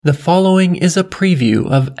The following is a preview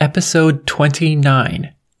of Episode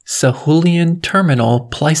 29, Sahulian Terminal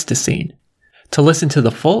Pleistocene. To listen to the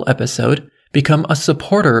full episode, become a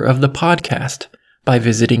supporter of the podcast by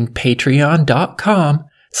visiting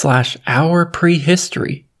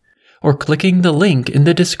patreon.com/ourprehistory or clicking the link in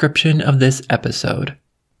the description of this episode.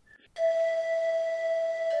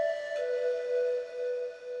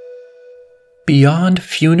 Beyond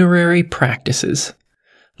funerary practices,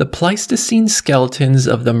 the Pleistocene skeletons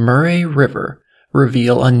of the Murray River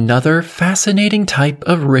reveal another fascinating type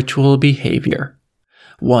of ritual behavior,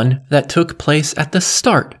 one that took place at the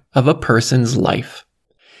start of a person's life.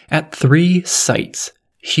 At 3 sites,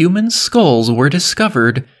 human skulls were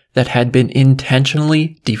discovered that had been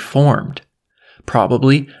intentionally deformed,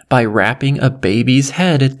 probably by wrapping a baby's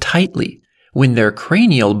head tightly when their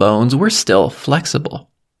cranial bones were still flexible.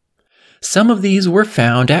 Some of these were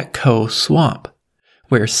found at Coe Swamp,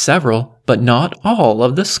 where several, but not all,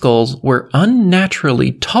 of the skulls were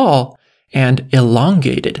unnaturally tall and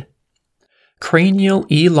elongated. Cranial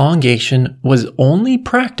elongation was only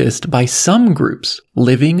practiced by some groups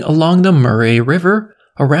living along the Murray River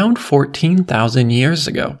around 14,000 years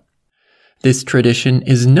ago. This tradition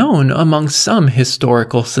is known among some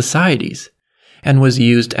historical societies, and was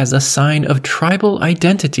used as a sign of tribal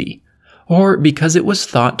identity, or because it was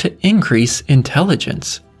thought to increase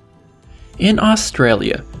intelligence. In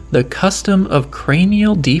Australia, the custom of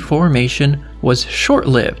cranial deformation was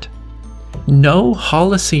short-lived. No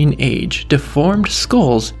Holocene age deformed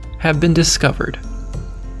skulls have been discovered.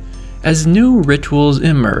 As new rituals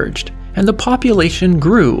emerged and the population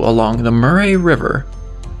grew along the Murray River,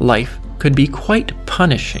 life could be quite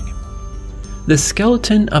punishing. The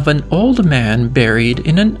skeleton of an old man buried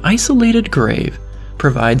in an isolated grave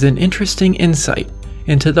provides an interesting insight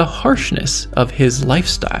into the harshness of his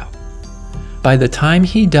lifestyle. By the time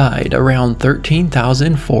he died around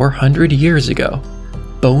 13,400 years ago,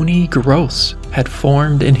 bony growths had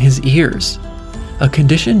formed in his ears, a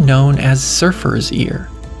condition known as surfer's ear,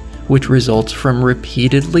 which results from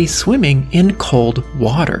repeatedly swimming in cold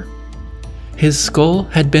water. His skull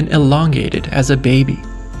had been elongated as a baby,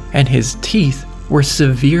 and his teeth were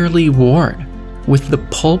severely worn, with the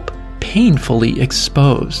pulp painfully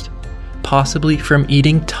exposed, possibly from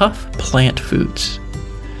eating tough plant foods.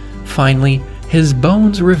 Finally, his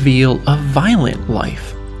bones reveal a violent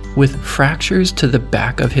life, with fractures to the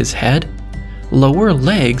back of his head, lower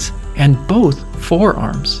legs, and both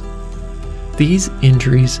forearms. These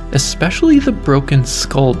injuries, especially the broken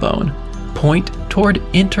skull bone, point toward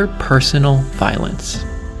interpersonal violence.